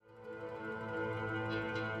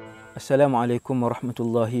Assalamualaikum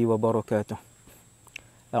warahmatullahi wabarakatuh.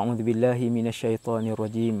 A'udzu billahi minasyaitonir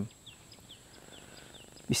rajim.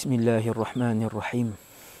 Bismillahirrahmanirrahim.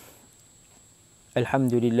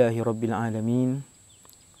 Alhamdulillahi rabbil alamin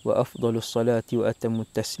wa afdhalus salati wa atammut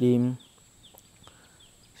taslim.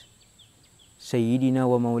 Sayyidina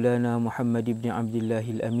wa maulana Muhammad ibn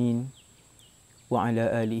Abdillahil amin wa ala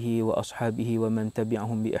alihi wa ashabihi wa man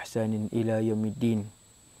tabi'ahum bi ihsanin ila yaumiddin.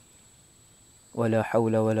 ولا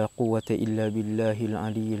حول ولا قوة إلا بالله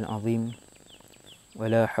العلي العظيم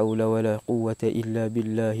ولا حول ولا قوة إلا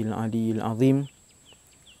بالله العلي العظيم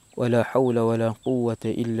ولا حول ولا قوة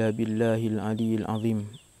إلا بالله العلي العظيم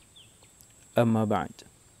أما بعد.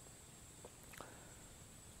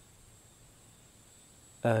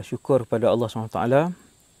 Syukur pada Allah SWT,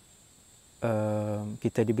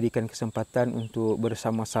 kita diberikan kesempatan untuk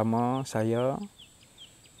bersama-sama saya.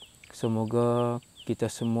 Semoga kita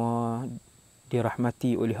semua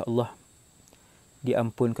dirahmati oleh Allah,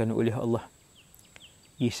 diampunkan oleh Allah,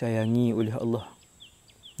 disayangi oleh Allah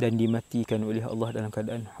dan dimatikan oleh Allah dalam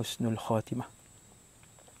keadaan husnul khatimah.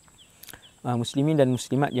 Muslimin dan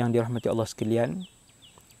muslimat yang dirahmati Allah sekalian,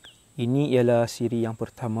 ini ialah siri yang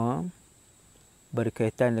pertama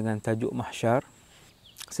berkaitan dengan tajuk Mahsyar.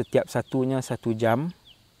 Setiap satunya 1 jam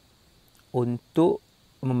untuk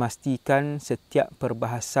memastikan setiap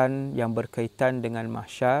perbahasan yang berkaitan dengan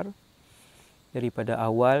Mahsyar daripada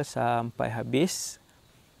awal sampai habis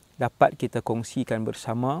dapat kita kongsikan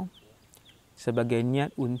bersama sebagai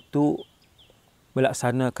niat untuk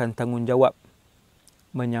melaksanakan tanggungjawab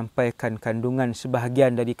menyampaikan kandungan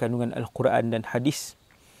sebahagian dari kandungan Al-Quran dan hadis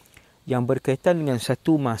yang berkaitan dengan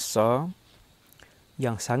satu masa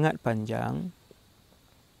yang sangat panjang,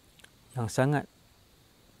 yang sangat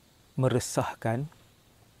meresahkan,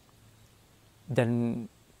 dan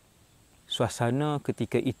suasana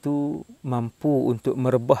ketika itu mampu untuk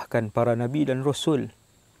merebahkan para Nabi dan Rasul.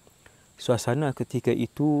 Suasana ketika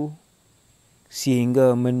itu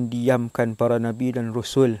sehingga mendiamkan para Nabi dan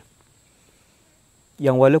Rasul,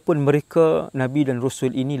 yang walaupun mereka Nabi dan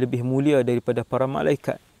Rasul ini lebih mulia daripada para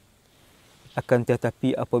malaikat, akan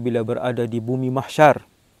tetapi apabila berada di bumi Mahsyar,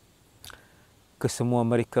 kesemua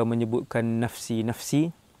mereka menyebutkan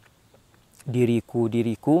nafsi-nafsi,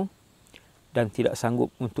 diriku-diriku, dan tidak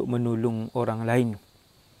sanggup untuk menolong orang lain.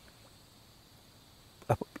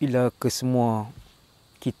 Apabila kesemua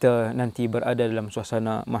kita nanti berada dalam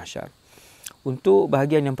suasana Mahsyar. Untuk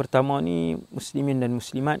bahagian yang pertama ni, muslimin dan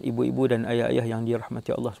muslimat, ibu-ibu dan ayah-ayah yang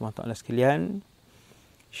dirahmati Allah SWT sekalian,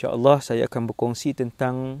 insya-Allah saya akan berkongsi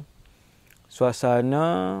tentang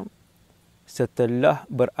suasana setelah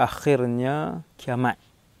berakhirnya kiamat.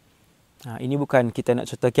 Ini bukan kita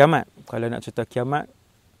nak cerita kiamat. Kalau nak cerita kiamat,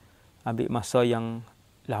 ambil masa yang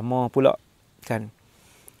lama pula, kan.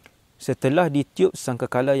 Setelah ditiup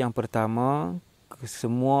sangkakala yang pertama,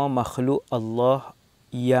 semua makhluk Allah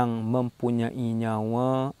yang mempunyai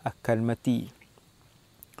nyawa akan mati.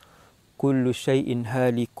 Kullu syai'in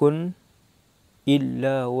halikun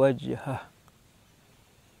illa wajhah.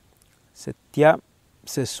 Setiap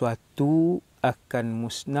sesuatu akan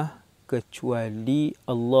musnah kecuali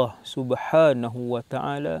Allah Subhanahu wa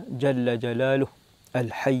ta'ala jalla jalaluh,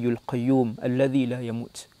 Al-Hayyul Qayyum alladzi la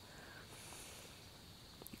yamut.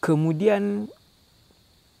 Kemudian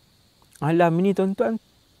alam ini, tuan-tuan,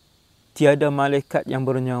 tiada malaikat yang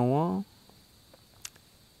bernyawa,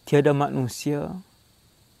 tiada manusia,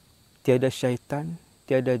 tiada syaitan,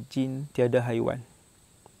 tiada jin, tiada haiwan.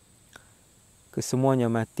 Kesemuanya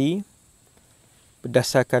mati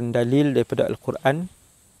berdasarkan dalil daripada Al-Quran.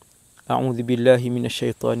 A'udzu billahi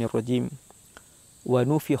minasyaitonir rajim. Wa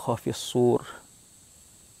nufikha fis-sur,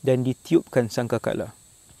 dan ditiupkan sangkakala.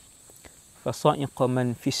 Fasa'iqa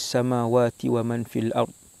man fis samawati wa man fil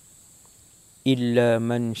ard illa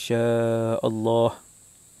man syaa Allah.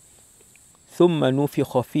 Thumma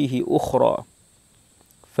nufikha fihi ukhra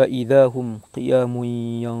fa idahum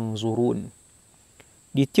qiyamun yanzurun.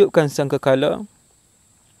 Ditiupkan sangkakala,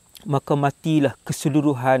 maka matilah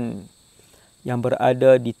keseluruhan yang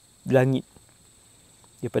berada di langit.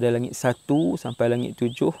 Daripada langit 1 sampai langit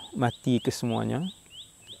 7 mati kesemuanya.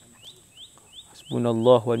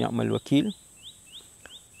 Hasbunallahu wa ni'mal wakil.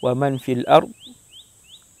 Wa man fil ard,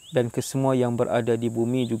 dan kesemua yang berada di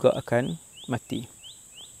bumi juga akan mati.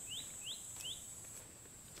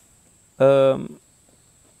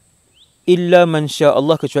 Illa man syaa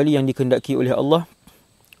Allah, kecuali yang dikehendaki oleh Allah.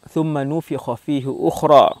 Thumma nufikha fihi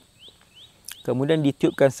ukhra, kemudian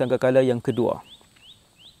ditiupkan sangkakala yang kedua.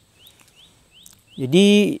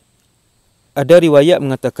 Jadi ada riwayat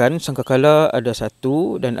mengatakan sangkakala ada 1,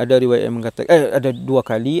 dan ada riwayat yang mengatakan ada 2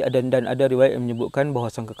 kali, dan ada riwayat yang menyebutkan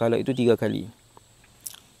bahawa sangkakala itu 3 kali.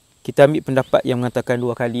 kita ambil pendapat yang mengatakan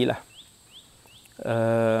 2 kali lah.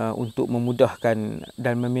 Untuk memudahkan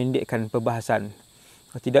dan memendekkan perbahasan.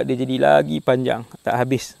 Kalau tidak dia jadi lagi panjang, tak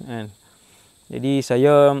habis kan. Jadi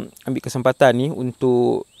saya ambil kesempatan ni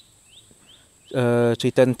untuk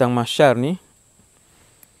cerita tentang mahsyar ni.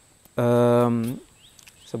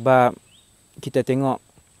 Sebab kita tengok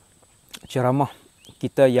ceramah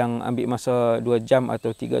kita yang ambil masa 2 jam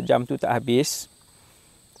atau 3 jam tu tak habis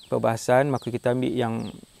perbahasan, maka kita ambil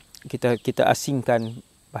yang kita asingkan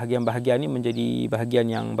bahagian-bahagian ni menjadi bahagian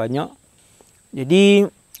yang banyak. Jadi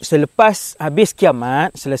selepas habis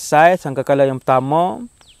kiamat, selesai sangkakala yang pertama,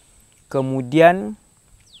 kemudian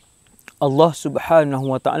Allah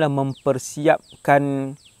Subhanahu Wa Taala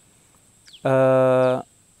mempersiapkan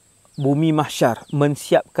bumi mahsyar,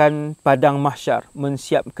 mensiapkan padang mahsyar,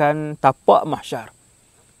 mensiapkan tapak mahsyar.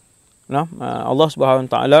 Allah Subhanahu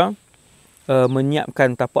Wa Taala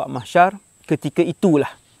menyiapkan tapak mahsyar ketika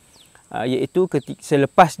itulah. Iaitu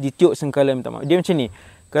selepas ditiup sengkala yang pertama. Dia macam ni.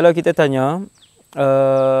 Kalau kita tanya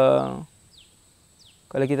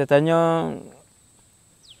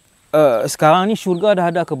sekarang ni syurga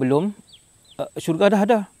dah ada ke belum? Syurga dah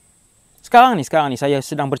ada. Sekarang ni saya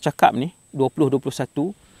sedang bercakap ni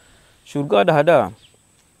 2021, syurga dah ada.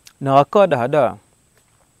 Neraka dah ada.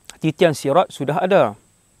 Titian sirat sudah ada.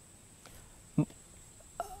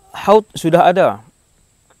 Haud sudah ada.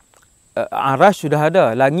 Arash sudah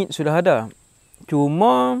ada, langit sudah ada.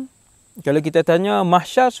 Cuma kalau kita tanya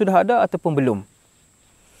mahsyar sudah ada ataupun belum,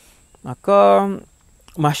 maka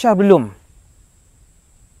mahsyar belum.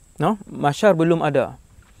 Mahsyar belum ada.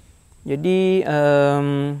 Jadi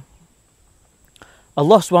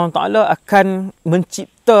Allah SWT akan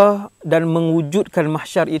mencipta dan mewujudkan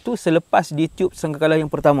mahsyar itu selepas ditiup sangkakala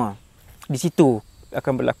yang pertama. Di situ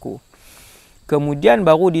akan berlaku. Kemudian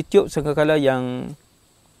baru ditiup sangkakala yang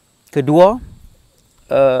kedua,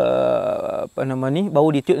 baru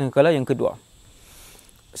ditiup sangkakala yang kedua.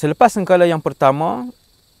 Selepas sangkakala yang pertama,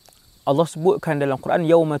 Allah sebutkan dalam Quran,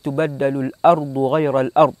 yauma tubaddalul ardu ghairal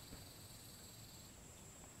ard.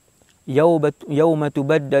 Yauma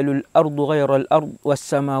tubaddalul ardu ghairal ard was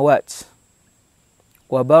samawat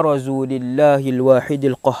wa barazu lillahil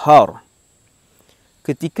wahidil qahhar.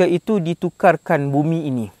 Ketika itu ditukarkan bumi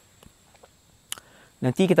ini.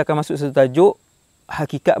 Nanti kita akan masuk satu tajuk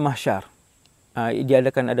hakikat mahsyar. Dia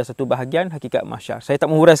akan ada satu bahagian hakikat mahsyar. Saya tak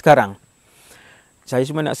menghurai sekarang. Saya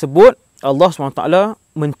cuma nak sebut Allah SWT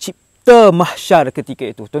mencipta mahsyar ketika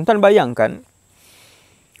itu. Tuan-tuan bayangkan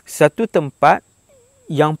satu tempat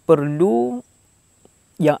yang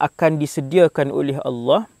akan disediakan oleh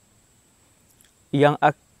Allah, yang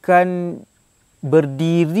akan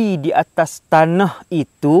berdiri di atas tanah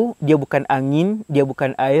itu. Dia bukan angin, dia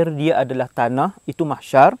bukan air, dia adalah tanah. Itu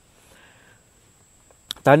mahsyar.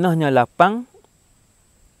 Tanahnya lapang,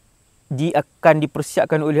 dia akan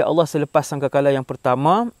dipersiapkan oleh Allah selepas sangkakala yang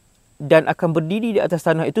pertama, dan akan berdiri di atas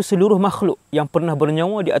tanah itu seluruh makhluk yang pernah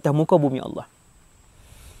bernyawa di atas muka bumi Allah.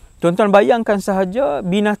 Tuan-tuan bayangkan sahaja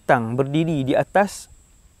binatang berdiri di atas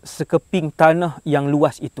sekeping tanah yang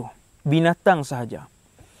luas itu. Binatang sahaja.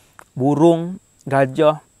 Burung,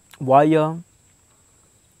 gajah, buaya,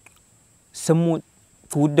 semut,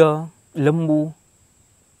 kuda, lembu.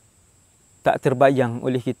 Tak terbayang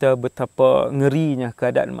oleh kita betapa ngerinya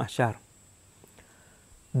keadaan mahsyar.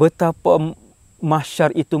 Betapa mahsyar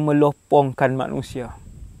itu melopongkan manusia.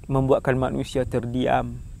 Membuatkan manusia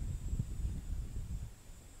terdiam.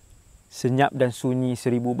 Senyap dan sunyi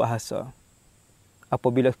 1000 bahasa.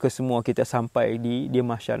 Apabila kesemua kita sampai di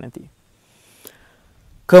mahsyar nanti.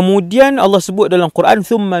 Kemudian Allah sebut dalam Quran,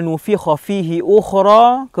 thumma nufikha fihi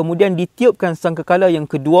ukhra. Kemudian ditiupkan sangkakala yang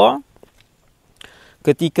kedua.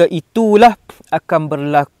 Ketika itulah akan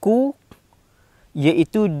berlaku,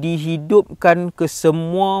 iaitu dihidupkan ke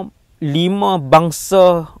semua 5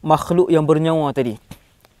 bangsa makhluk yang bernyawa tadi.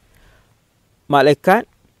 Malaikat,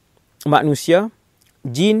 manusia,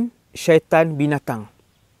 jin, syaitan, binatang.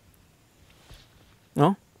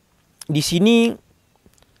 Di sini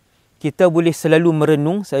kita boleh selalu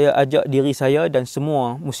merenung. Saya ajak diri saya dan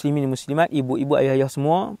semua muslimin muslimat, ibu-ibu, ayah-ayah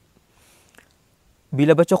semua,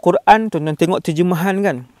 bila baca Quran, tuan-tuan tengok terjemahan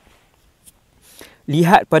kan.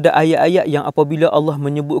 Lihat pada ayat-ayat yang apabila Allah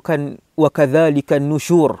menyebutkan wa kadzalikan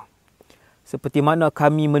nusyur. Seperti mana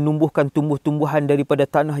kami menumbuhkan tumbuh-tumbuhan daripada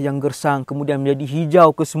tanah yang gersang kemudian menjadi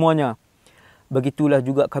hijau kesemuanya. Begitulah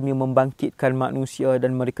juga kami membangkitkan manusia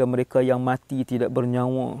dan mereka-mereka yang mati tidak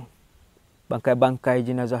bernyawa. Bangkai-bangkai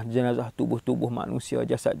jenazah-jenazah, tubuh-tubuh manusia,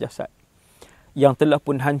 jasad-jasad yang telah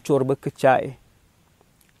pun hancur berkecai,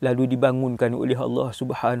 lalu dibangunkan oleh Allah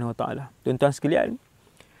Subhanahu Wa Taala. Tuan-tuan sekalian,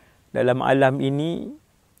 dalam alam ini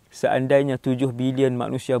seandainya 7 bilion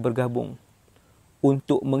manusia bergabung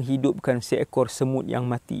untuk menghidupkan seekor semut yang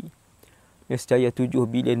mati, nescaya 7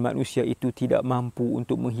 bilion manusia itu tidak mampu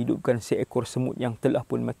untuk menghidupkan seekor semut yang telah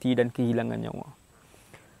pun mati dan kehilangan nyawa.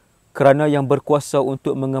 Kerana yang berkuasa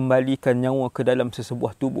untuk mengembalikan nyawa ke dalam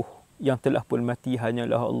sesebuah tubuh yang telah pun mati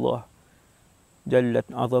hanyalah Allah. Jallat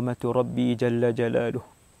azamatu Rabbi Jalla Jalaluh.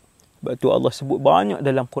 Sebab tu Allah sebut banyak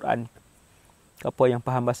dalam Quran. Apa yang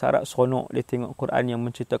faham bahasa Arab, seronok dia tengok Quran yang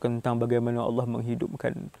menceritakan tentang bagaimana Allah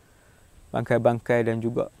menghidupkan bangkai-bangkai dan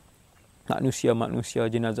juga manusia-manusia,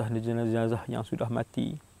 jenazah-jenazah yang sudah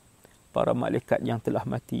mati, para malaikat yang telah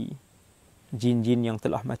mati, jin-jin yang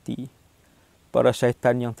telah mati, para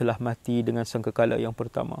syaitan yang telah mati dengan sangkakala yang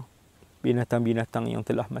pertama, binatang-binatang yang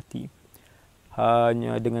telah mati.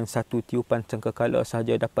 Hanya dengan satu tiupan sangkakala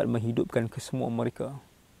sahaja dapat menghidupkan kesemua mereka.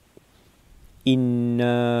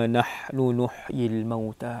 Inna nahnu nuhyil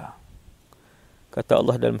mauta. Kata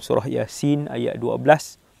Allah dalam surah Yasin ayat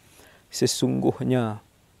 12, sesungguhnya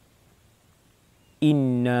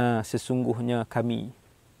kami,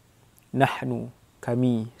 nahnu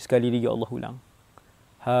kami, sekali lagi Allah ulang,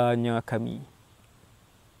 hanya kami,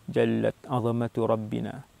 jallat azamatu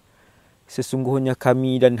rabbina, sesungguhnya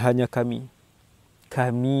kami dan hanya kami,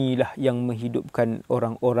 kamilah yang menghidupkan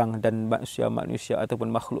orang-orang dan manusia-manusia ataupun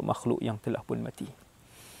makhluk-makhluk yang telah pun mati.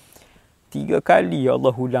 3 kali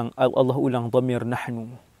Allah ulang dhamir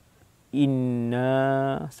nahnu.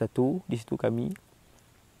 Inna, satu, di situ kami.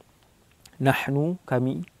 Nahnu,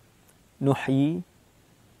 kami. Nuhyi,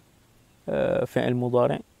 fi'il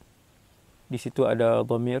mudhari'. Di situ ada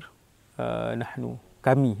dhamir nahnu.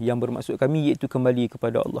 Kami, yang bermaksud kami iaitu kembali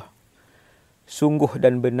kepada Allah. Sungguh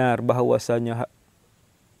dan benar bahawasanya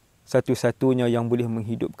satu-satunya yang boleh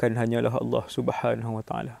menghidupkan hanyalah Allah Subhanahu Wa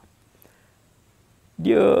Taala.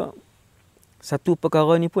 Dia satu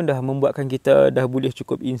perkara ni pun dah membuatkan kita dah boleh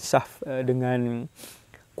cukup insaf dengan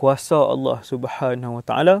kuasa Allah Subhanahu Wa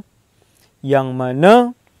Taala, yang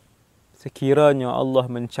mana sekiranya Allah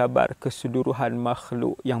mencabar keseluruhan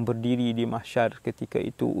makhluk yang berdiri di mahsyar ketika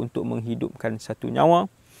itu untuk menghidupkan satu nyawa,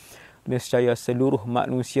 nescaya seluruh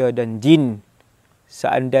manusia dan jin,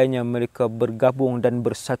 seandainya mereka bergabung dan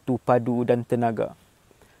bersatu padu dan tenaga,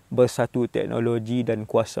 bersatu teknologi dan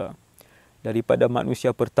kuasa, daripada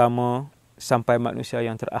manusia pertama sampai manusia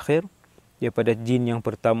yang terakhir, daripada jin yang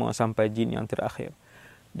pertama sampai jin yang terakhir,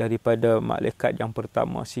 daripada malaikat yang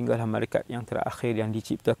pertama sehinggalah malaikat yang terakhir yang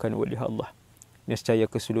diciptakan oleh Allah, nescaya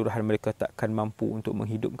keseluruhan mereka takkan mampu untuk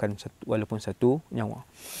menghidupkan walaupun satu nyawa.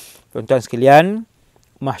 Tuan-tuan sekalian,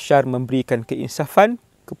 mahsyar memberikan keinsafan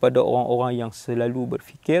kepada orang-orang yang selalu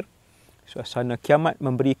berfikir. Suasana kiamat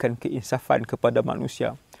memberikan keinsafan kepada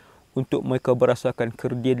manusia untuk mereka berasakan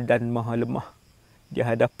kerdil dan maha lemah di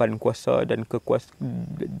hadapan kuasa dan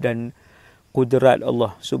dan kudrat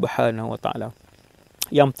Allah Subhanahu Wa Taala.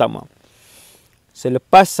 Yang pertama,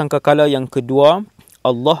 selepas sangkakala yang kedua,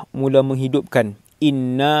 Allah mula menghidupkan.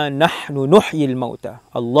 Inna nahnu nuhyil mauta.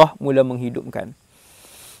 Allah mula menghidupkan.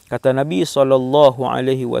 Kata Nabi SAW,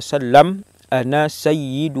 ana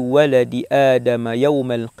sayyidu waladi Adam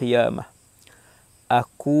yaumal qiyamah.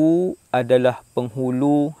 Aku adalah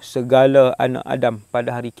penghulu segala anak Adam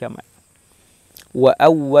pada hari kiamat. Wa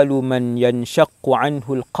awwalu man yanshaqqu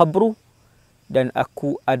anhu al-qabru, dan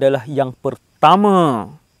aku adalah yang pertama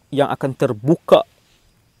yang akan terbuka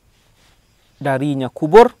darinya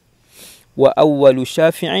kubur. Wa awwalu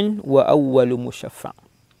syafi'in wa awwalu musyaffa',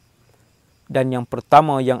 dan yang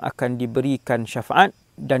pertama yang akan diberikan syafaat,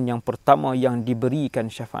 dan yang pertama yang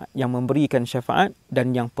diberikan syafaat, yang memberikan syafaat,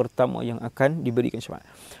 dan yang pertama yang akan diberikan syafaat.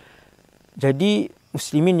 Jadi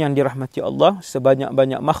muslimin yang dirahmati Allah,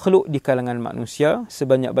 sebanyak-banyak makhluk di kalangan manusia,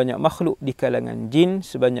 sebanyak-banyak makhluk di kalangan jin,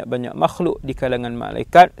 sebanyak-banyak makhluk di kalangan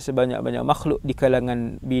malaikat, sebanyak-banyak makhluk di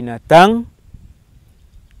kalangan binatang,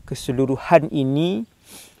 keseluruhan ini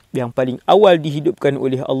yang paling awal dihidupkan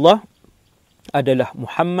oleh Allah adalah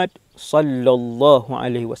Muhammad sallallahu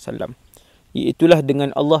alaihi wasallam. Iaitulah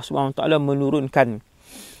dengan Allah SWT menurunkan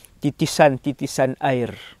titisan-titisan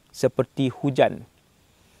air seperti hujan,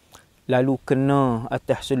 lalu kena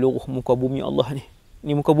atas seluruh muka bumi Allah ni.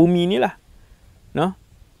 Ni muka bumi ni lah. Nah,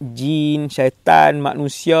 jin, syaitan,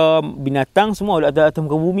 manusia, binatang semua ada atas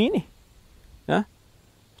muka bumi ni. Nah,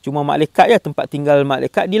 cuma malaikat je tempat tinggal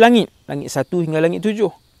malaikat di langit. Langit 1 hingga langit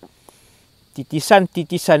 7.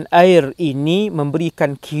 Titisan-titisan air ini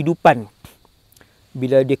memberikan kehidupan.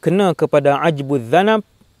 Bila dia kena kepada ajbuz zanab,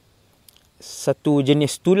 satu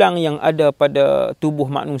jenis tulang yang ada pada tubuh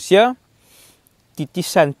manusia,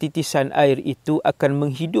 titisan-titisan air itu akan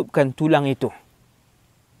menghidupkan tulang itu.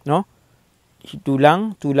 No?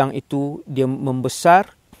 Tulang itu dia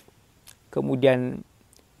membesar, kemudian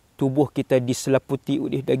tubuh kita diselaputi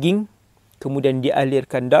oleh daging, kemudian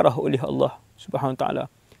dialirkan darah oleh Allah Subhanahu Wa Taala.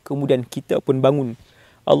 Kemudian kita pun bangun.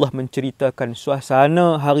 Allah menceritakan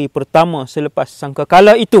suasana hari pertama selepas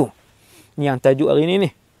sangkakala itu. Ni yang tajuk hari ini ni.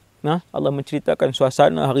 Allah menceritakan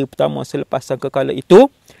suasana hari pertama selepas sangkakala itu,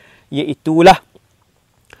 iaitulah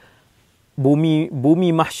bumi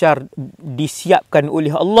mahsyar disiapkan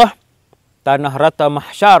oleh Allah. Tanah rata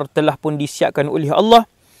mahsyar telah pun disiapkan oleh Allah.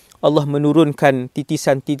 Allah menurunkan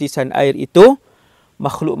titisan-titisan air itu.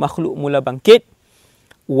 Makhluk-makhluk mula bangkit.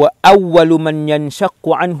 Wa awwalu man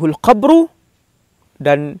yanshaqqu anhu al-qabru.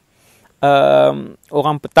 Dan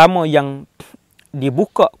orang pertama yang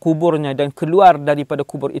dibuka kuburnya dan keluar daripada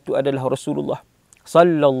kubur itu adalah Rasulullah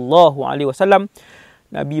sallallahu alaihi wasallam.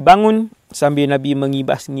 Nabi bangun sambil Nabi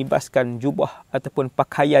mengibas-ngibaskan jubah ataupun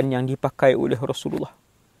pakaian yang dipakai oleh Rasulullah.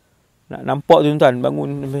 Nak nampak tuan-tuan,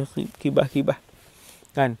 bangun kibah-kibah.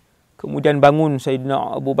 Kan? Kemudian bangun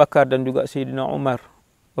Sayyidina Abu Bakar dan juga Sayyidina Umar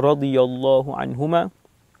radhiyallahu anhuma.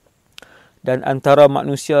 Dan antara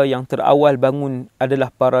manusia yang terawal bangun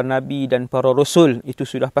adalah para nabi dan para rasul. Itu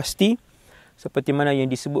sudah pasti. Seperti mana yang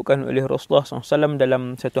disebutkan oleh Rasulullah SAW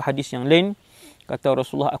dalam satu hadis yang lain. Kata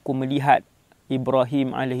Rasulullah, aku melihat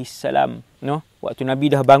Ibrahim alaihissalam. Waktu Nabi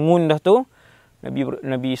dah bangun dah tu,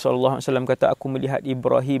 Nabi SAW kata, aku melihat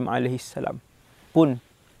Ibrahim alaihissalam pun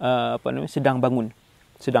sedang bangun.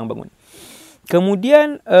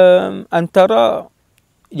 Kemudian antara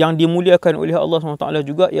yang dimuliakan oleh Allah SWT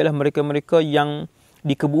juga ialah mereka-mereka yang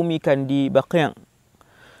dikebumikan di Baqi'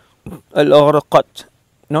 al-Gharqad.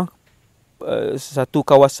 Satu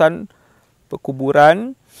kawasan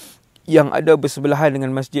perkuburan yang ada bersebelahan dengan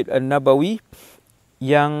Masjid An-Nabawi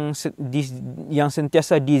yang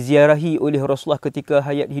sentiasa diziarahi oleh Rasulullah ketika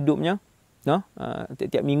hayat hidupnya.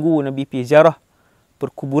 Tiap-tiap minggu Nabi pergi ziarah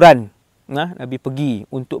perkuburan. Nabi pergi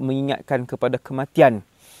untuk mengingatkan kepada kematian.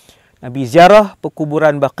 Nabi ziarah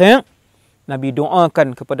perkuburan Baqi', Nabi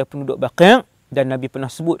doakan kepada penduduk Baqi', dan Nabi pernah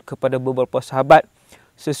sebut kepada beberapa sahabat,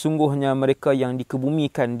 sesungguhnya mereka yang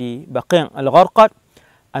dikebumikan di Baqi' al-Gharqad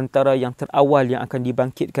antara yang terawal yang akan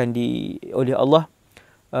dibangkitkan oleh Allah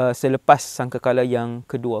selepas sangkakala yang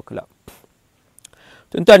kedua kelak.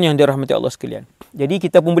 Tuan-tuan yang dirahmati Allah sekalian. Jadi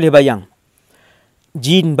kita pun boleh bayang,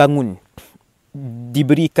 jin bangun,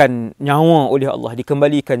 diberikan nyawa oleh Allah,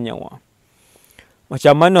 dikembalikan nyawa.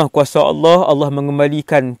 Macam mana kuasa Allah? Allah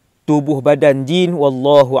mengembalikan tubuh badan jin,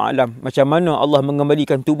 wallahu alam. Macam mana Allah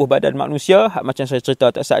mengembalikan tubuh badan manusia? Macam saya cerita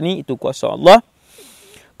tak saat ni, itu kuasa Allah.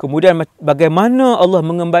 Kemudian bagaimana Allah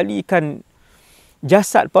mengembalikan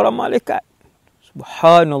jasad para malaikat?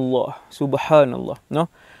 Subhanallah.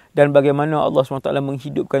 Dan bagaimana Allah SWT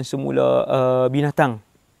menghidupkan semula binatang.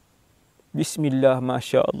 Bismillah,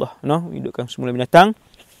 Masya Allah. Hidupkan semula binatang.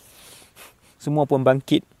 Semua pun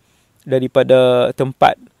bangkit daripada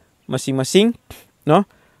tempat masing-masing.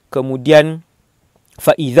 Kemudian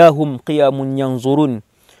fa'idhahum qiyamun yanzurun,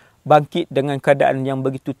 bangkit dengan keadaan yang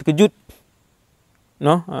begitu terkejut.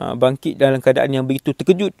 Bangkit dalam keadaan yang begitu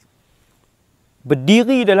terkejut,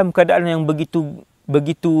 berdiri dalam keadaan yang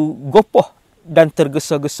begitu gopoh dan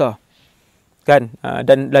tergesa-gesa, kan?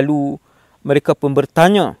 Dan lalu mereka pun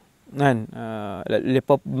bertanya, kan?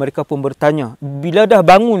 Mereka pun bertanya bila dah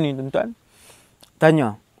bangun ni, tuan-tuan,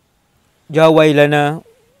 tanya, jawailana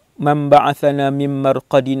man ba'athana min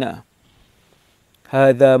marqadina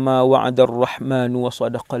hadha ma wa'ada ar-rahman wa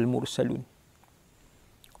sadaqal mursalun.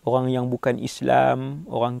 Orang yang bukan Islam,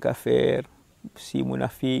 orang kafir, si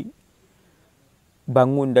munafik,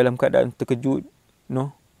 bangun dalam keadaan terkejut,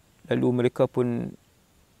 lalu mereka pun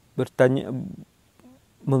bertanya,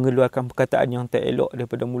 mengeluarkan perkataan yang tak elok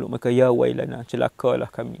daripada mulut mereka, ya wailana, celakalah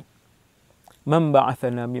kami. Man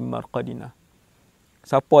ba'athana min marqadina,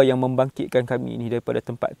 siapa yang membangkitkan kami ini daripada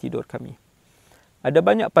tempat tidur kami? Ada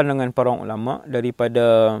banyak pandangan para ulama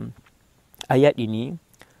daripada ayat ini.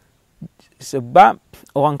 Sebab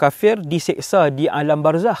orang kafir diseksa di alam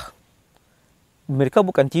barzakh, mereka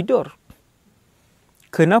bukan tidur.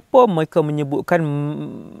 Kenapa mereka menyebutkan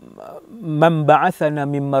man ba'athana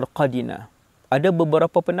min marqadina? Ada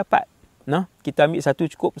beberapa pendapat. Kita ambil satu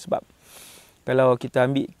cukup, sebab kalau kita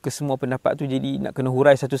ambil ke semua pendapat tu jadi nak kena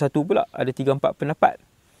hurai satu-satu pula. Ada 3-4 pendapat,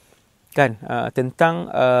 kan, tentang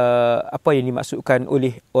apa yang dimaksudkan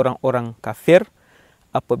oleh orang-orang kafir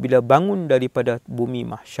apabila bangun daripada bumi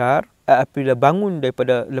mahsyar, apabila bangun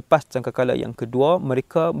daripada lepas sangkakala yang kedua,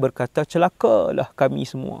 mereka berkata, celakalah kami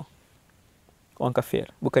semua. Orang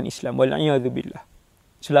kafir, bukan Islam. Wal'iyadzubillah.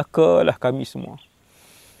 Celakalah kami semua.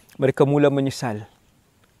 Mereka mula menyesal.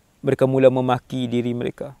 Mereka mula memaki diri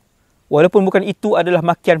mereka. Walaupun bukan itu adalah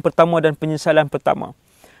makian pertama dan penyesalan pertama.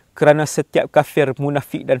 Kerana setiap kafir,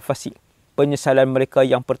 munafik dan fasik penyesalan mereka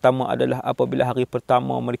yang pertama adalah apabila hari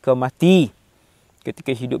pertama mereka mati ketika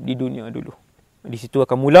hidup di dunia dulu. Di situ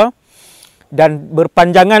akan mula. Dan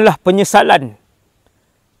berpanjanganlah penyesalan.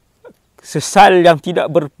 Sesal yang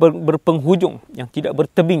tidak berpenghujung, yang tidak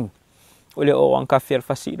bertebing oleh orang kafir,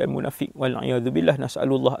 fasik dan munafik. Wal'iyadzubillah,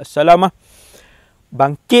 nas'alullah as-salamah.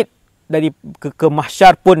 Bangkit dari ke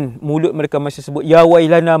mahsyar pun mulut mereka masih sebut, ya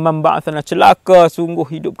wailana man ba'athana, celaka sungguh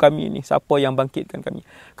hidup kami ni, siapa yang bangkitkan kami.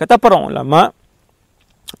 Kata para ulama,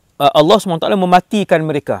 Allah SWT mematikan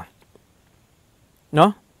mereka.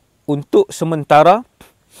 Untuk sementara,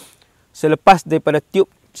 selepas daripada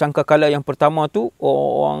tiup sangkakala yang pertama tu,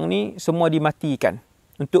 orang ni semua dimatikan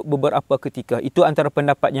untuk beberapa ketika. Itu antara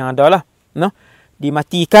pendapat yang ada lah.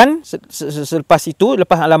 Dimatikan selepas itu,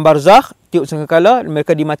 lepas alam barzakh, tiup sangkakala,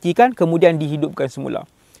 mereka dimatikan, kemudian dihidupkan semula.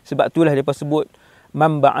 Sebab itulah mereka sebut,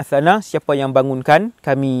 man ba'athana, siapa yang bangunkan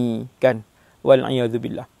kami, kan.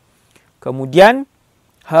 Wal'iyadzubillah. Kemudian,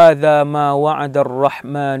 hadza ma wa'ada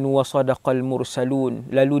ar-rahman wa sadaqal mursalun.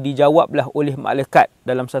 Lalu dijawablah oleh malaikat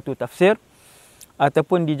dalam satu tafsir,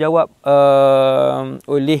 ataupun dijawab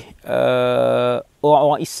oleh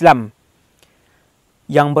orang-orang Islam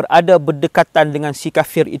yang berada berdekatan dengan si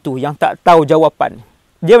kafir itu, yang tak tahu jawapan.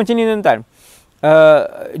 Dia macam ni tuan-tuan.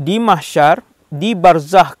 Di mahsyar, di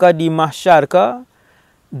barzakh ke, di mahsyar ke,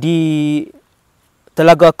 di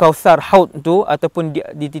Telaga Kautsar Haud tu, ataupun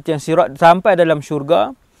di titian sirat sampai dalam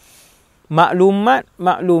syurga, maklumat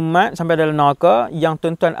sampai dalam neraka yang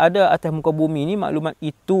tuan-tuan ada atas muka bumi ni, maklumat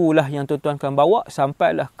itulah yang tuan-tuan akan bawa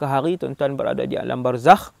sampailah ke hari tuan-tuan berada di alam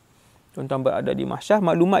barzakh, tuan-tuan berada di mahsyar,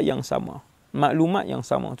 maklumat yang sama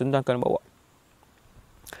tuan-tuan akan bawa.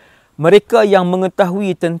 Mereka yang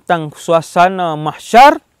mengetahui tentang suasana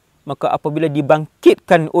mahsyar, maka apabila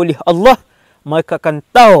dibangkitkan oleh Allah, mereka akan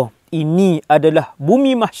tahu ini adalah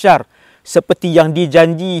bumi mahsyar seperti yang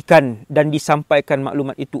dijanjikan dan disampaikan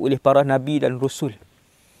maklumat itu oleh para nabi dan rasul.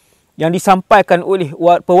 Yang disampaikan oleh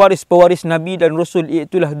pewaris-pewaris nabi dan rasul,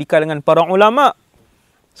 itulah di kalangan para ulama.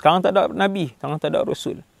 Sekarang tak ada nabi, sekarang tak ada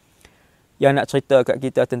rasul. Yang nak cerita kat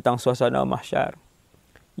kita tentang suasana mahsyar.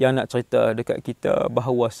 Yang nak cerita dekat kita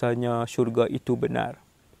bahawasanya syurga itu benar,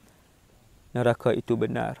 neraka itu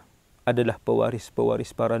benar, adalah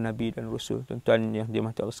pewaris-pewaris para nabi dan rasul. Tuan-tuan yang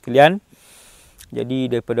dirahmati Allah sekalian,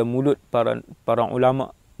 jadi daripada mulut para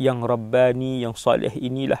ulama yang rabbani, yang salih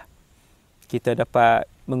inilah kita dapat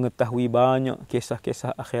mengetahui banyak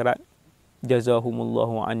kisah-kisah akhirat.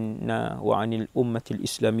 Jazahumullahu anna wa anil ummatil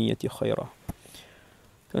islamiyyati khairah.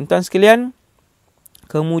 Tuan-tuan sekalian,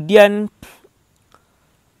 kemudian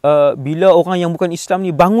bila orang yang bukan Islam ni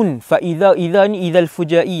bangun, idza ni idzal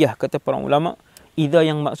fujaiyah, kata para ulama. Idza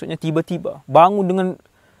yang maksudnya tiba-tiba, bangun dengan,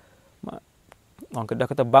 orang Kedah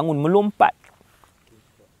kata bangun melompat,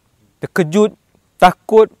 terkejut,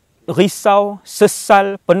 takut, risau,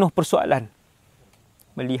 sesal, penuh persoalan.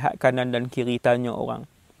 Melihat kanan dan kiri, tanya orang.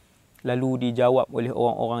 Lalu dijawab oleh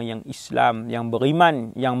orang-orang yang Islam, yang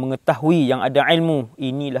beriman, yang mengetahui, yang ada ilmu.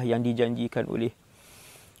 Inilah yang dijanjikan oleh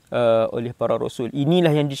para rasul. Inilah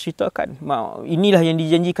yang diceritakan. Inilah yang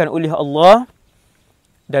dijanjikan oleh Allah.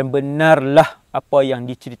 Dan benarlah apa yang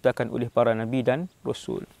diceritakan oleh para nabi dan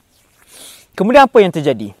rasul. Kemudian apa yang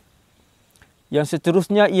terjadi? Yang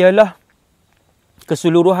seterusnya ialah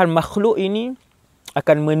keseluruhan makhluk ini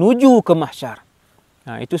akan menuju ke mahsyar.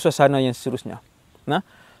 Itu suasana yang seterusnya.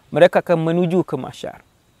 Mereka akan menuju ke mahsyar.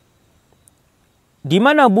 Di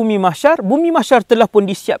mana bumi mahsyar? Bumi mahsyar telah pun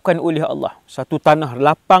disiapkan oleh Allah. Satu tanah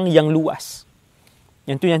lapang yang luas.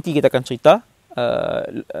 Yang tu nanti kita akan cerita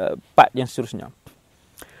part yang seterusnya.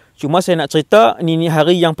 Cuma saya nak cerita ni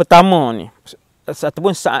hari yang pertama ni.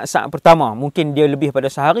 Ataupun saat pertama. Mungkin dia lebih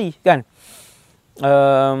pada sehari kan.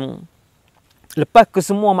 Lepas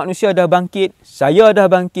kesemua manusia dah bangkit, saya dah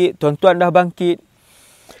bangkit, tuan-tuan dah bangkit,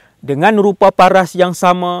 dengan rupa paras yang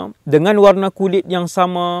sama, dengan warna kulit yang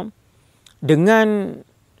sama, dengan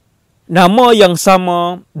nama yang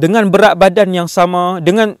sama, dengan berat badan yang sama,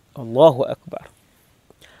 dengan Allahu Akbar.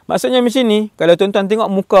 Maksudnya macam ni, kalau tuan-tuan tengok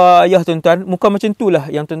muka ayah tuan-tuan, muka macam itulah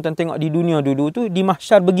yang tuan-tuan tengok di dunia dulu tu, di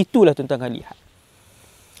mahsyar begitulah tuan-tuan akan lihat.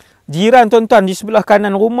 Jiran tuan-tuan di sebelah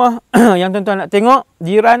kanan rumah yang tuan-tuan nak tengok,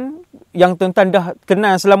 jiran yang tuan-tuan dah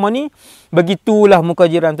kenal selama ni, begitulah muka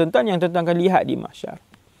jiran tuan-tuan yang tuan-tuan akan lihat di mahsyar.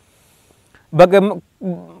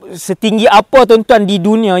 Setinggi apa tuan-tuan di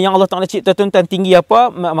dunia yang Allah Ta'ala cipta tuan-tuan tinggi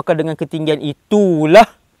apa, maka dengan ketinggian itulah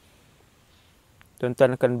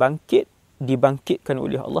tuan-tuan akan dibangkitkan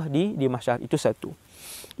oleh Allah di mahsyar. Itu satu.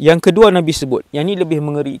 Yang kedua Nabi sebut, yang ni lebih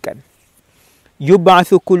mengerikan.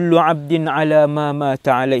 Yub'atsu kullu 'abdin 'ala ma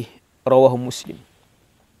mata 'alaih, rawahu Muslim.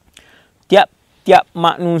 Tiap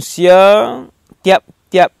manusia, tiap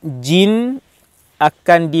setiap jin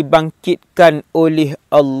akan dibangkitkan oleh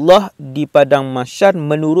Allah di padang mahsyar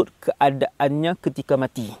menurut keadaannya ketika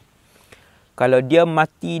mati. Kalau dia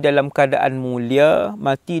mati dalam keadaan mulia,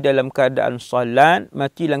 mati dalam keadaan salat,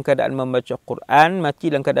 mati dalam keadaan membaca Quran,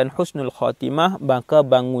 mati dalam keadaan husnul khatimah, maka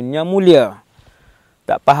bangunnya mulia.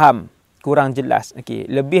 Tak faham, kurang jelas.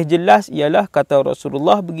 Okey, lebih jelas ialah kata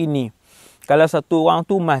Rasulullah begini. Kalau satu orang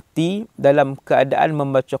tu mati dalam keadaan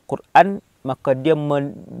membaca Quran, maka dia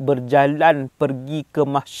berjalan pergi ke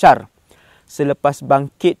mahsyar selepas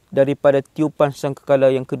bangkit daripada tiupan sangkakala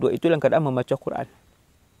yang kedua. Itu dalam keadaan membaca Quran.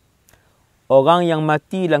 Orang yang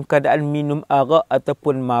mati dalam keadaan minum arak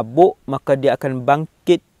ataupun mabuk, maka dia akan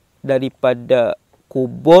bangkit daripada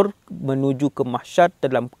kubur menuju ke mahsyar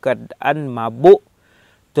dalam keadaan mabuk,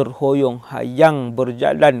 terhoyong hayang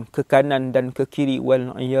berjalan ke kanan dan ke kiri,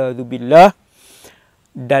 wal'iyadzubillah,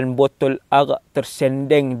 dan botol arak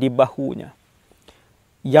tersendeng di bahunya.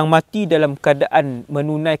 Yang mati dalam keadaan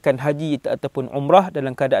menunaikan haji ataupun umrah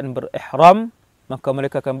dalam keadaan berihram, maka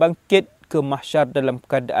mereka akan bangkit ke mahsyar dalam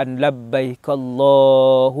keadaan labbaik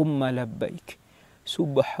Allahumma labbaik.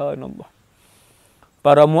 Subhanallah.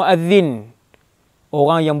 Para muazzin,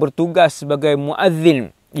 orang yang bertugas sebagai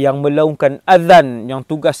muazzin, yang melaungkan azan, yang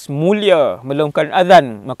tugas mulia melaungkan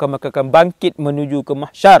azan, maka mereka akan bangkit menuju ke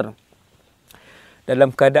mahsyar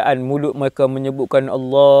dalam keadaan mulut mereka menyebutkan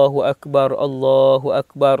Allahu Akbar, Allahu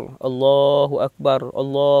Akbar, Allahu Akbar,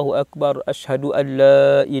 Allahu Akbar, asyhadu an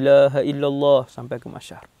la ilaha illallah, sampai ke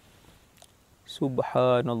mahsyar.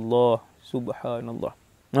 Subhanallah, subhanallah.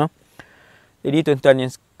 Jadi tuan-tuan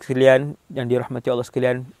yang sekalian, yang dirahmati Allah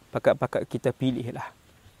sekalian, pakat-pakat kita pilihlah.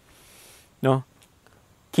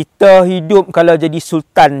 Kita hidup kalau jadi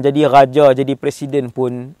sultan, jadi raja, jadi presiden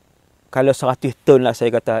pun, kalau 100 tahun lah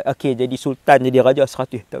saya kata. Okey, jadi sultan, jadi raja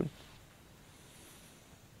 100 tahun.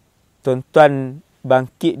 Tuan-tuan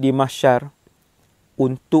bangkit di mahsyar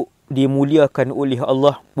untuk dimuliakan oleh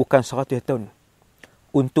Allah bukan 100 tahun.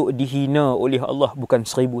 Untuk dihina oleh Allah bukan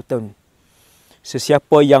 1000 tahun.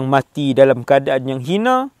 Sesiapa yang mati dalam keadaan yang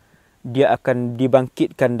hina, dia akan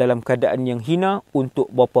dibangkitkan dalam keadaan yang hina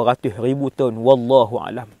untuk berapa ratus ribu tahun. Wallahu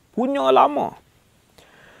alam. Punya lama.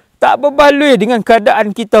 Tak berbaloi dengan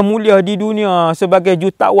keadaan kita mulia di dunia sebagai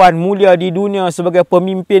jutawan, mulia di dunia sebagai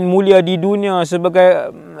pemimpin, mulia di dunia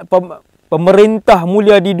sebagai pemerintah,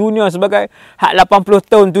 mulia di dunia sebagai hak 80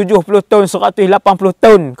 tahun, 70 tahun, 180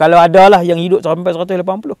 tahun. Kalau adalah yang hidup sampai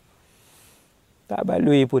 180. Tak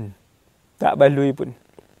baloi pun. Tak baloi pun.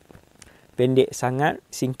 Pendek sangat,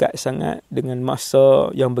 singkat sangat, dengan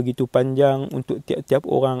masa yang begitu panjang untuk tiap-tiap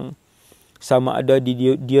orang, sama ada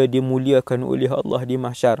dia dimuliakan oleh Allah di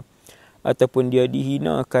mahsyar ataupun dia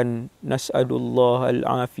dihinakan, nas'alullah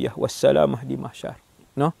al-afiyah wassalamah di mahsyar.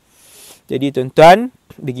 Jadi tuan-tuan,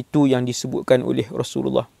 begitu yang disebutkan oleh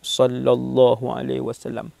Rasulullah sallallahu alaihi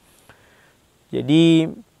wasallam. Jadi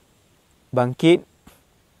bangkit,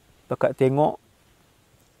 pakat tengok,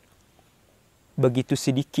 begitu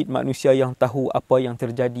sedikit manusia yang tahu apa yang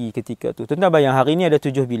terjadi ketika tu. Tuan-tuan bayang, hari ni ada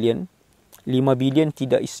 7 bilion. 5 bilion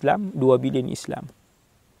tidak Islam, 2 bilion Islam.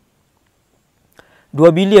 2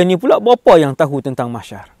 bilion ni pula berapa yang tahu tentang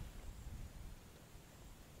mahsyar?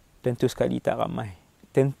 Tentu sekali tak ramai.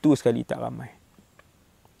 Tentu sekali tak ramai.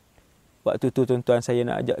 Waktu tu tuan-tuan, saya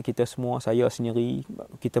nak ajak kita semua, saya sendiri,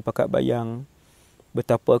 kita pakat bayang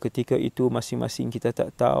betapa ketika itu masing-masing kita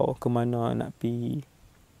tak tahu ke mana nak pergi.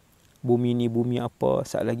 Bumi ni bumi apa,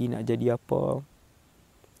 saat lagi nak jadi apa,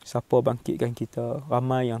 siapa bangkitkan kita.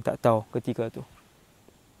 Ramai yang tak tahu ketika tu.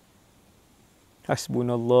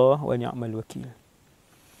 Hasbunallah wa ni'mal wakil.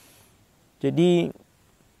 Jadi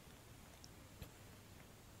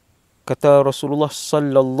kata Rasulullah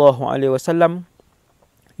sallallahu alaihi wasallam,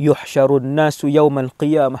 yuhsyarun nasu yaumal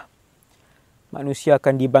qiyamah. Manusia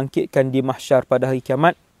akan dibangkitkan di mahsyar pada hari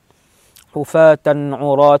kiamat, hufatan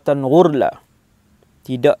uratan ghurla,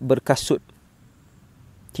 tidak berkasut,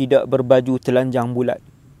 tidak berbaju telanjang bulat.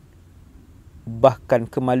 Bahkan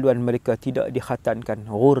kemaluan mereka tidak dikhatankan.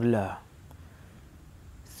 Ghurla.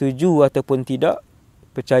 Setuju ataupun tidak,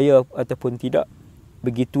 percaya ataupun tidak,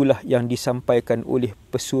 begitulah yang disampaikan oleh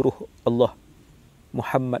pesuruh Allah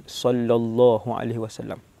Muhammad sallallahu alaihi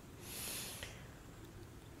wasallam.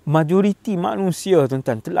 Majoriti manusia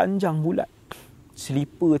tuan-tuan telanjang bulat.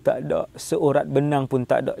 Selipar tak ada, seorat benang pun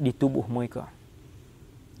tak ada di tubuh mereka.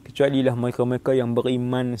 Kecualilah mereka-mereka yang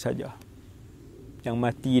beriman saja, yang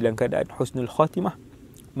mati dalam keadaan husnul khatimah,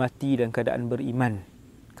 mati dalam keadaan beriman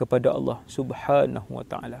kepada Allah subhanahu wa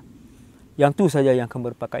ta'ala. Yang tu saja yang akan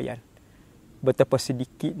berpakaian. Betapa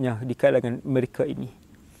sedikitnya di kalangan mereka ini.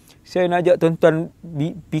 Saya nak ajak tuan-tuan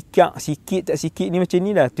fikir sikit tak sikit ni macam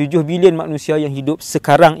ni dah. 7 bilion manusia yang hidup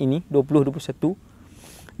sekarang ini, 2021.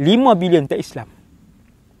 5 bilion tak Islam.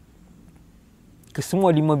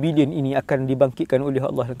 Kesemua 5 bilion ini akan dibangkitkan oleh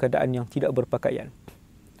Allah dalam keadaan yang tidak berpakaian.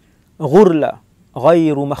 Ghurla,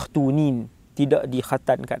 ghairu makhtunin, tidak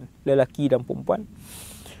dikhatankan, lelaki dan perempuan.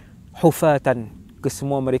 Hufatan,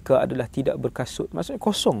 kesemua mereka adalah tidak berkasut. Maksudnya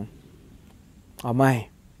kosong. Ramai.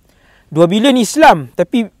 2 bilion Islam,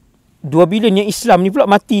 tapi 2 bilion yang Islam ni pula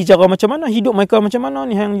mati cara macam mana? Hidup mereka macam mana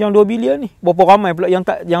ni yang 2 bilion ni? Berapa ramai pula yang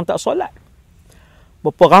tak solat?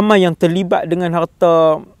 Berapa ramai yang terlibat dengan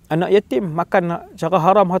harta anak yatim, makan cara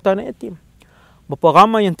haram harta anak yatim? Berapa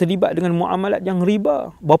ramai yang terlibat dengan muamalat yang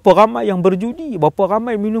riba? Berapa ramai yang berjudi? Berapa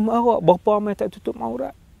ramai minum arak? Berapa ramai tak tutup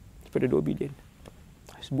aurat? Daripada 2 bilion.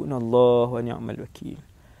 Hasbunallah wa ni'mal wakil.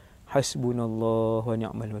 Hasbunallah wa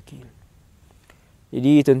ni'mal wakil.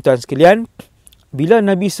 Jadi tuan-tuan sekalian, bila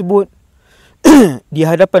Nabi sebut di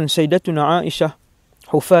hadapan Sayyidatuna Aisyah,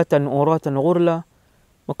 hufatan uratan ghurla,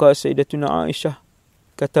 maka Sayyidatuna Aisyah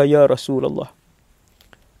kata, ya Rasulullah,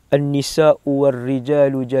 an-nisa'u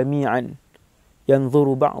war-rijalu jami'an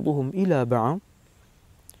yanzuru ba'duhum ila ba'd.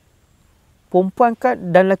 Perempuan kan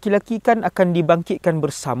dan laki-laki kan akan dibangkitkan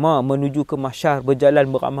bersama menuju ke mahsyar, berjalan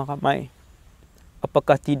beramai-ramai.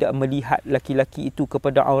 Apakah tidak melihat laki-laki itu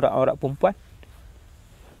kepada aurat-aurat perempuan?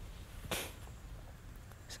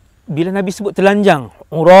 Bila Nabi sebut telanjang,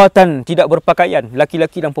 uratan, tidak berpakaian,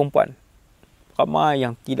 laki-laki dan perempuan, ramai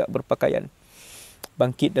yang tidak berpakaian,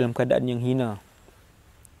 bangkit dalam keadaan yang hina.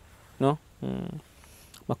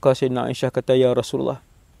 Maka Sayyidina Aisyah kata, ya Rasulullah,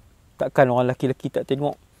 takkan orang laki-laki tak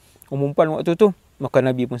tengok orang perempuan waktu tu? Maka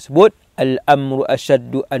Nabi pun sebut, al-amru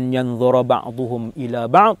asyaddu an yanzura ba'duhum ila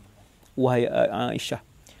ba'd. Wahai Aisyah,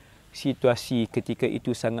 situasi ketika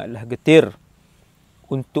itu sangatlah getir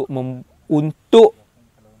untuk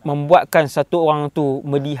membuatkan satu orang tu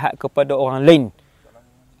melihat kepada orang lain.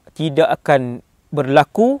 Tidak akan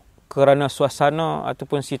berlaku kerana suasana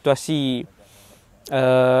ataupun situasi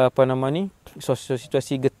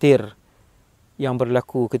situasi getir yang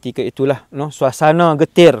berlaku ketika itulah. Suasana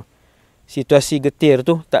getir, situasi getir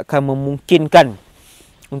tu takkan memungkinkan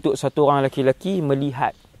untuk satu orang lelaki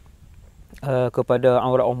melihat kepada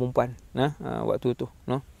aurat orang perempuan waktu tu.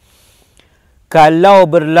 Kalau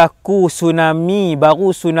berlaku tsunami,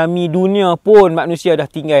 baru tsunami dunia pun manusia dah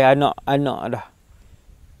tinggal anak-anak dah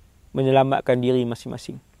menyelamatkan diri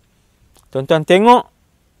masing-masing. Tuan-tuan tengok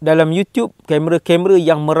dalam YouTube kamera-kamera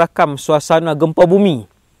yang merakam suasana gempa bumi.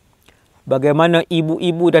 Bagaimana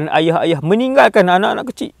ibu-ibu dan ayah-ayah meninggalkan anak-anak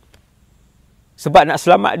kecil sebab nak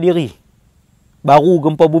selamat diri. Baru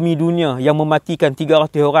gempa bumi dunia yang mematikan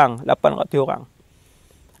 300 orang, 800 orang.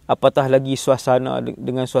 Apatah lagi suasana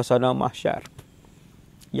dengan suasana mahsyar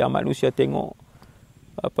yang manusia tengok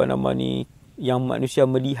yang manusia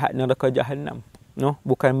melihat neraka jahanam.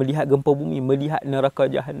 Bukan melihat gempa bumi, melihat neraka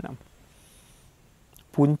jahanam.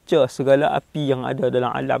 Punca segala api yang ada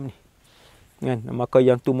dalam alam ni. Kan? Maka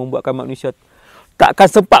yang tu membuatkan manusia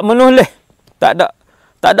takkan sempat menoleh. Tak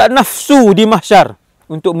ada nafsu di mahsyar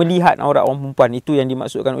untuk melihat aurat orang perempuan. Itu yang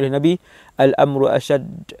dimaksudkan oleh Nabi, al-amru asyad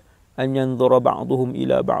an yanzura ba'duhum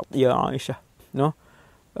ila ba'd, ya Aisyah.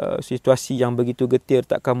 Situasi yang begitu getir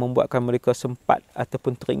takkan membuatkan mereka sempat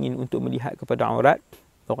ataupun teringin untuk melihat kepada aurat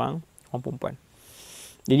orang perempuan.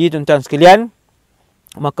 Jadi tuan-tuan sekalian,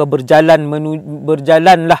 maka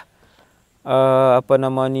berjalanlah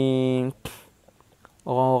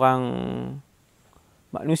orang-orang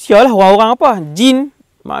manusia lah, orang-orang jin,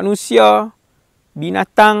 manusia,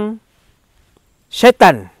 binatang,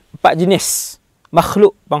 syaitan, 4 jenis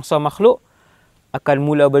makhluk, bangsa makhluk akan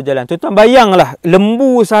mula berjalan. Tuan-tuan bayanglah,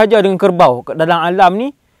 lembu sahaja dengan kerbau dalam alam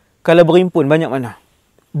ni kalau berhimpun banyak mana?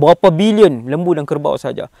 Berapa bilion lembu dan kerbau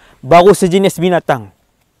saja. Baru sejenis binatang.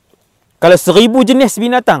 Kalau 1000 jenis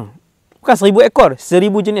binatang, bukan 1000 ekor,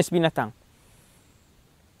 1000 jenis binatang,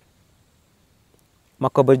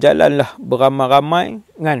 maka berjalanlah beramai-ramai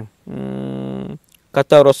kan.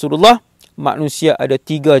 Kata Rasulullah, manusia ada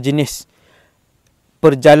 3 jenis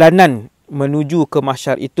perjalanan menuju ke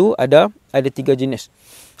mahsyar itu, ada 3 jenis.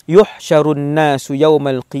 Yuhsyarun nasu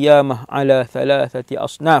yaumal qiyamah ala 3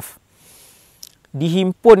 asnaf.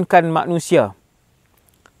 Dihimpunkan manusia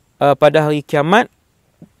pada hari kiamat,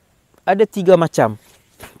 ada 3 macam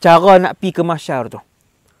cara nak pi ke mahsyar tu.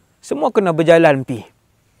 Semua kena berjalan pi.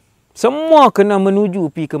 Semua kena menuju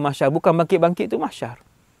pi ke mahsyar, bukan bangkit-bangkit tu mahsyar.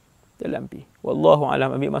 Jalan pi. Wallahu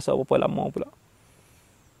alam, ambil masa berapa lama pula.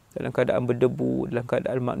 Dalam keadaan berdebu, dalam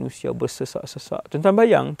keadaan manusia bersesak-sesak. Tuan-tuan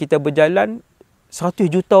bayang, kita berjalan 100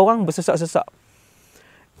 juta orang bersesak-sesak.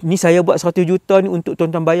 Ni saya buat 100 juta ni untuk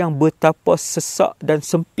tuan-tuan bayang betapa sesak dan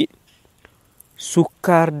sempit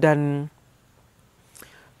sukar dan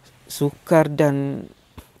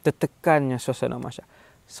tertekannya suasana mahsyar.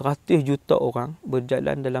 100 juta orang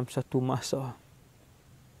berjalan dalam satu masa.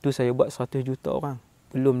 Tu saya buat 100 juta orang.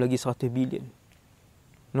 Belum lagi 100 bilion.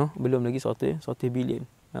 Belum lagi 100 bilion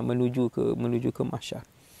menuju ke mahsyar.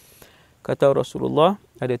 Kata Rasulullah,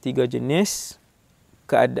 ada 3 jenis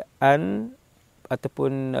keadaan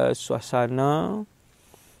ataupun suasana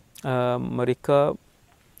mereka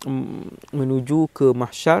menuju ke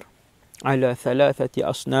mahsyar. Ala thalathati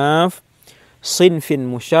asnaf, sinfin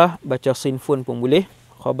musyah, baca sinfun pun boleh,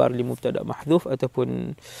 khabar li mubtada mahdhuf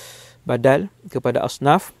ataupun badal kepada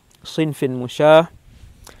asnaf. Sinfin musyah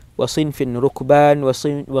wa sinfin rukban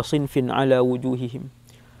wa sinfin ala wujuhihim.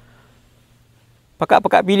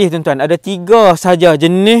 Pakat-pakat pilih tuan-tuan, ada 3 saja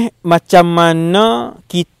jenis macam mana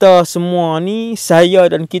kita semua ni, saya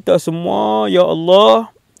dan kita semua, ya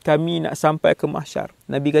Allah, kami nak sampai ke mahsyar.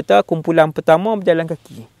 Nabi kata kumpulan pertama berjalan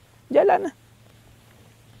kaki. Jalan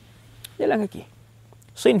kaki.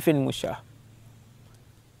 Sinfin musyah.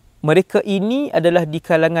 Mereka ini adalah di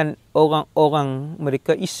kalangan orang-orang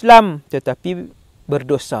mereka Islam tetapi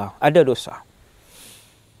berdosa, ada dosa.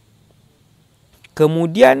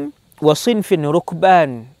 Kemudian wasinfin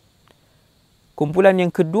rukban. Kumpulan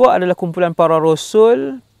yang kedua adalah kumpulan para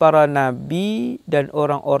rasul, para nabi dan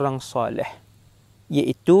orang-orang soleh,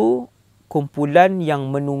 iaitu kumpulan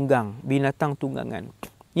yang menunggang, binatang tunggangan.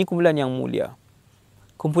 Ini kumpulan yang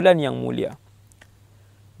mulia.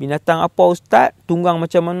 Binatang apa ustaz? Tunggang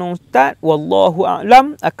macam mana ustaz? Wallahu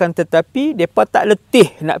a'lam. Akan tetapi mereka tak letih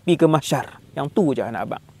nak pergi ke mahsyar. Yang tu je anak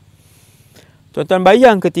abang. Tuan-tuan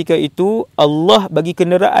bayang ketika itu Allah bagi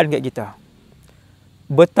kenderaan kat kita.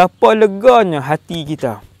 Betapa leganya hati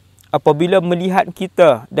kita apabila melihat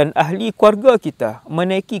kita dan ahli keluarga kita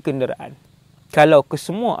menaiki kenderaan. Kalau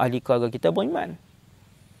kesemua ahli keluarga kita beriman.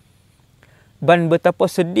 Dan betapa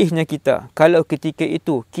sedihnya kita kalau ketika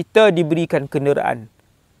itu kita diberikan kenderaan.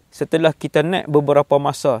 Setelah kita naik beberapa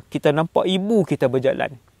masa, kita nampak ibu kita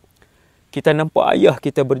berjalan. Kita nampak ayah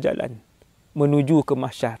kita berjalan menuju ke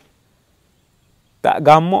mahsyar. Tak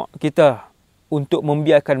gamak kita untuk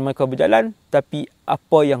membiarkan mereka berjalan, tapi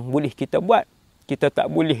apa yang boleh kita buat? Kita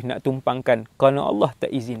tak boleh nak tumpangkan kerana Allah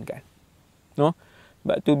tak izinkan.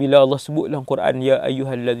 Sebab tu bila Allah sebut dalam Quran, ya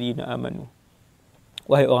ayyuhallazina amanu,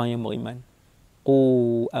 wahai orang yang beriman,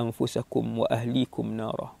 qu anfusakum wa ahlikum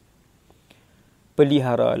nara.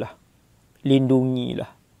 Peliharalah,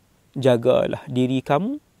 lindungilah, jagalah diri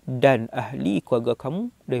kamu dan ahli keluarga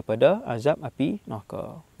kamu daripada azab api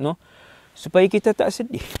neraka. Supaya kita tak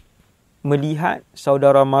sedih melihat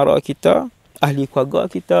saudara mara kita, ahli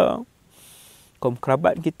keluarga kita, kaum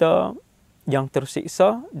kerabat kita yang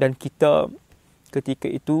tersiksa dan kita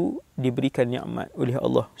ketika itu diberikan nikmat oleh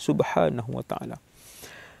Allah Subhanahu wa taala.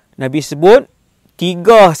 Nabi sebut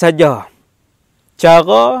 3 saja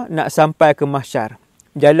cara nak sampai ke mahsyar.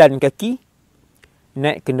 Jalan kaki,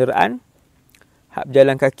 naik kenderaan. Hak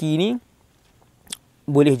berjalan kaki ni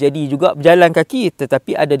boleh jadi juga berjalan kaki,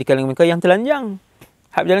 tetapi ada di kalangan mereka yang telanjang.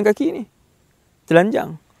 Hak berjalan kaki ni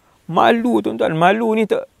telanjang. Malu tuan-tuan, malu ni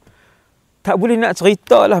tak boleh nak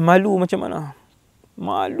cerita lah malu macam mana.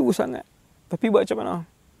 Malu sangat. Tapi buat macam mana?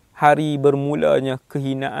 Hari bermulanya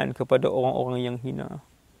kehinaan kepada orang-orang yang hina.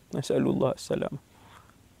 Nasallallahu assalam.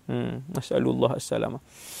 Nasallallahu assalam.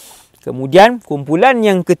 Kemudian kumpulan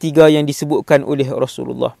yang ketiga yang disebutkan oleh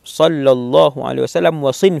Rasulullah sallallahu alaihi wasallam,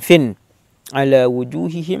 wasinfin ala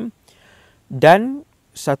wujuhihim, dan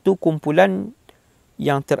satu kumpulan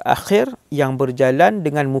yang terakhir yang berjalan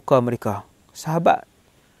dengan muka mereka. Sahabat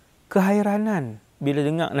kehairanan bila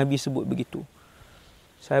dengar Nabi sebut begitu.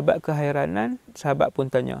 Sahabat kehairanan, sahabat pun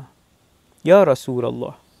tanya, ya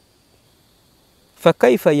Rasulullah, fa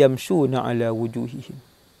kaifa yamshuna ala wujuhihim?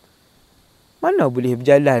 Mana boleh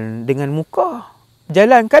berjalan dengan muka?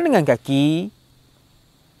 Jalankan dengan kaki.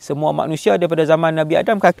 Semua manusia daripada zaman Nabi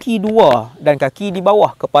Adam kaki 2 dan kaki di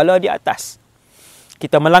bawah, kepala di atas.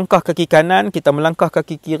 Kita melangkah kaki kanan, kita melangkah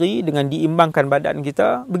kaki kiri dengan diimbangkan badan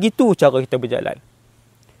kita. Begitu cara kita berjalan.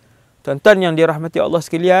 Tuan-tuan yang dirahmati Allah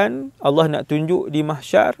sekalian, Allah nak tunjuk di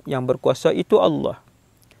mahsyar yang berkuasa itu Allah.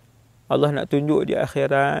 Allah nak tunjuk di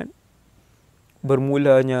akhirat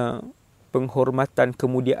bermulanya penghormatan,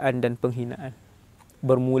 kemuliaan dan penghinaan.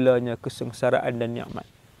 Bermulanya kesengsaraan dan nikmat.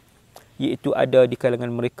 Iaitu ada di kalangan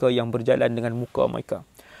mereka yang berjalan dengan muka mereka.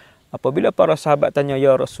 Apabila para sahabat tanya,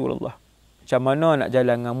 ya Rasulullah, macam mana nak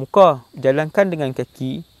jalan dengan muka? Jalankan dengan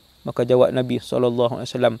kaki. Maka jawab Nabi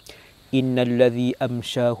SAW, innal ladzi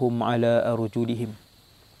amsyahum ala arjulihim.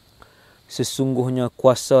 Sesungguhnya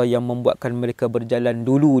kuasa yang membuatkan mereka berjalan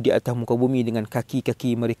dulu di atas muka bumi dengan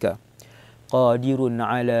kaki-kaki mereka. qadirun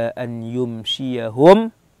ala an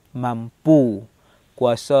yumsiyahum, mampu,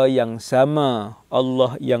 kuasa yang sama,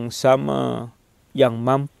 Allah yang sama, yang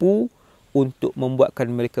mampu untuk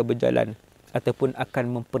membuatkan mereka berjalan ataupun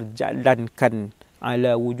akan memperjalankan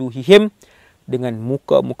ala wujuhihim, dengan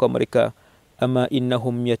muka-muka mereka. Ama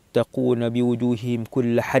innahum yattaquna biwujuhihim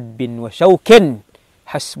kulla hadbin wa syaukin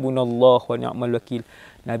hasbunallah wa ni'mal wakil.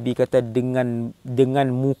 Nabi kata dengan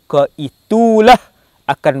muka itulah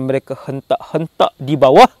akan mereka hentak-hentak di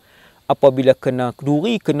bawah. Apabila kena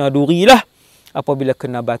durilah. Apabila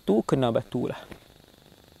kena batulah.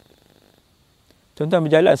 Tuan-tuan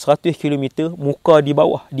berjalan 100 km, muka di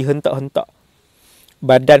bawah, dihentak-hentak.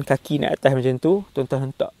 Badan kaki naik atas macam tu,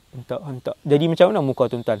 tuan-tuan hentak. Jadi macam mana muka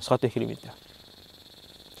tuan-tuan 100 km?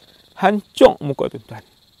 Hancur muka tuan-tuan.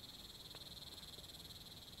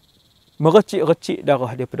 Merecik-recik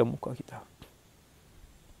darah daripada muka kita.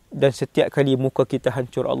 Dan setiap kali muka kita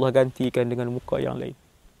hancur, Allah gantikan dengan muka yang lain.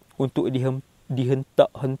 Untuk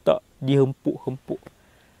dihentak-hentak, dihempuk-hempuk.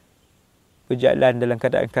 Berjalan dalam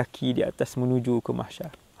keadaan kaki di atas menuju ke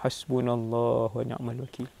mahsyar. Hasbunallah wa ni'mal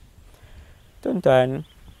wakil. Tuan-tuan,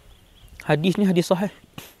 hadis ni hadis sahih.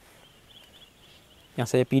 Yang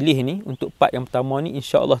saya pilih ni untuk part yang pertama ni,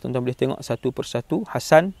 insya-Allah tuan-tuan boleh tengok satu persatu,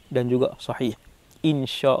 hasan dan juga sahih.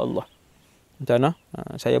 Insya-Allah. Tuan-tuan,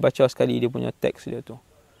 saya baca sekali dia punya teks dia tu.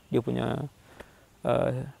 Dia punya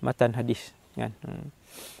matan hadis kan.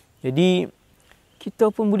 Jadi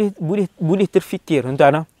kita pun boleh terfikir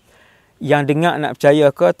tuan-tuan, yang dengar nak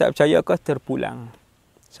percaya ke tak percaya ke terpulang.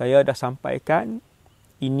 Saya dah sampaikan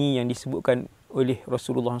ini yang disebutkan oleh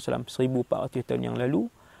Rasulullah SAW 1400 tahun yang lalu.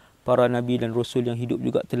 Para Nabi dan Rasul yang hidup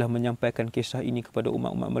juga telah menyampaikan kisah ini kepada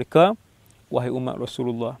umat-umat mereka. Wahai umat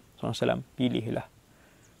Rasulullah SAW, pilihlah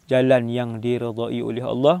jalan yang diredai oleh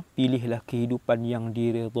Allah. Pilihlah kehidupan yang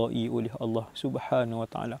diredai oleh Allah Subhanahu Wa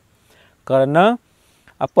Taala. Kerana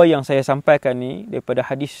apa yang saya sampaikan ni daripada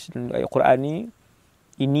hadis dan ayat Quran ni,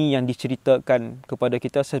 ini yang diceritakan kepada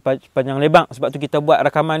kita sepanjang lebar. Sebab tu kita buat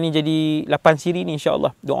rakaman ni jadi 8 siri ni,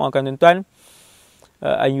 insya-Allah. Doakan tuan-tuan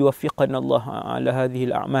an yuwaffiqana Allah ala hadhihi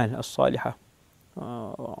al-a'mal as-salihah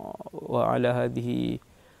wa ala hadhihi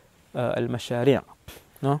al-masyari'.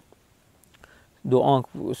 No? Doa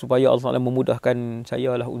supaya Allah Taala memudahkan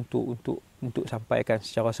saya lah untuk sampaikan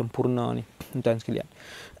secara sempurna ni, tuan-tuan sekalian.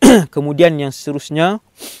 Kemudian yang seterusnya,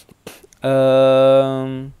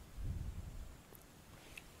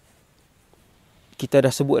 kita dah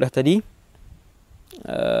sebut dah tadi,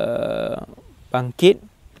 bangkit,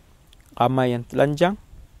 ramai yang telanjang,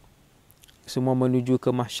 semua menuju ke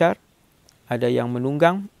mahsyar. Ada yang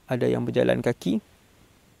menunggang, ada yang berjalan kaki,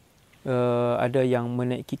 ada yang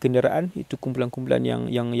menaiki kenderaan, itu kumpulan-kumpulan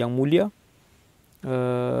yang mulia.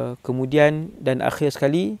 Kemudian dan akhir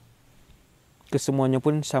sekali, kesemuanya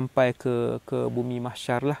pun sampai ke bumi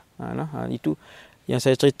mahsyar lah. Itu yang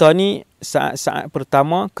saya cerita ni saat-saat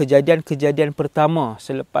pertama, kejadian-kejadian pertama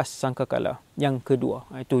selepas sangkakala. Yang kedua,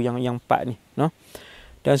 itu yang part ni. No?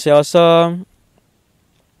 Dan saya rasa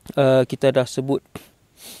kita dah sebut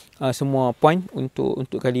semua poin untuk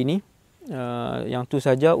kali ni. Yang tu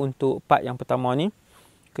saja untuk part yang pertama ni.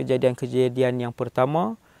 Kejadian-kejadian yang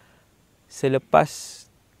pertama selepas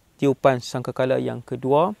tiupan sangkakala yang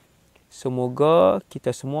kedua. Semoga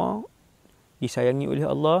kita semua disayangi oleh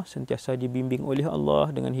Allah, sentiasa dibimbing oleh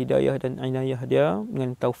Allah dengan hidayah dan inayah dia,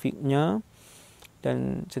 dengan taufiknya,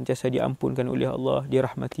 dan sentiasa diampunkan oleh Allah,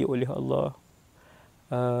 dirahmati oleh Allah,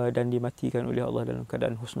 dan dimatikan oleh Allah dalam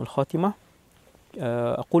keadaan husnul khatimah.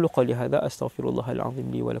 Aqulu qali hadza astaghfirullahal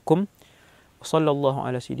azim li wa lakum. Sallallahu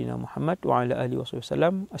ala sayidina Muhammad wa ala alihi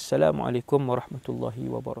wasallam. Assalamualaikum warahmatullahi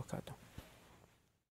wabarakatuh.